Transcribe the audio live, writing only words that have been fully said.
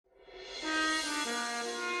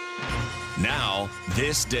Now,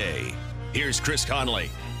 this day. Here's Chris Conley.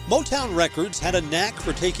 Motown Records had a knack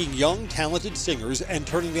for taking young, talented singers and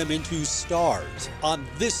turning them into stars. On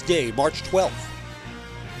this day, March 12th.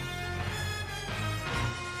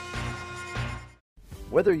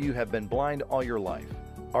 Whether you have been blind all your life,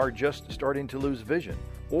 are just starting to lose vision,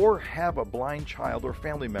 or have a blind child or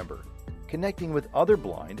family member, connecting with other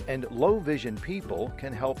blind and low vision people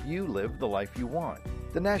can help you live the life you want.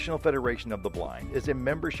 The National Federation of the Blind is a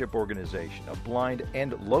membership organization of blind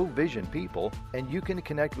and low vision people, and you can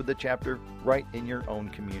connect with the chapter right in your own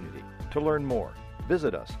community. To learn more,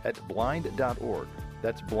 visit us at blind.org.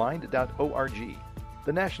 That's blind.org.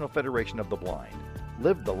 The National Federation of the Blind.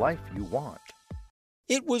 Live the life you want.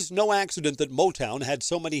 It was no accident that Motown had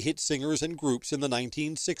so many hit singers and groups in the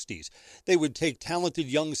 1960s. They would take talented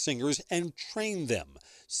young singers and train them.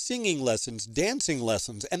 Singing lessons, dancing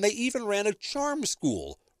lessons, and they even ran a charm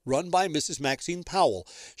school run by Mrs. Maxine Powell.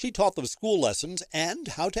 She taught them school lessons and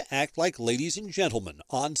how to act like ladies and gentlemen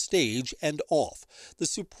on stage and off. The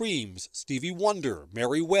Supremes, Stevie Wonder,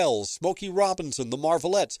 Mary Wells, Smokey Robinson, the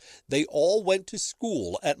Marvelettes, they all went to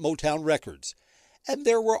school at Motown Records. And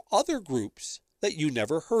there were other groups that you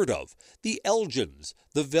never heard of. The Elgins,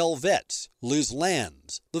 the Velvets, Liz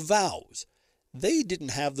Lanz, the Vows. They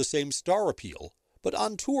didn't have the same star appeal, but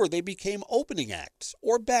on tour they became opening acts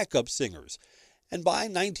or backup singers. And by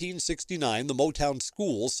 1969, the Motown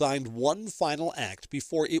School signed one final act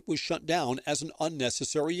before it was shut down as an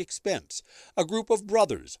unnecessary expense. A group of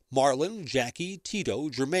brothers, Marlon, Jackie, Tito,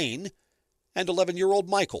 Jermaine, and 11-year-old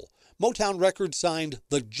Michael. Motown Records signed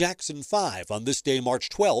the Jackson 5 on this day, March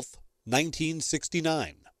 12th,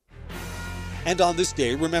 1969. And on this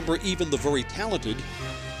day, remember, even the very talented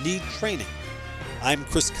need training. I'm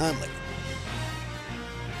Chris Conley.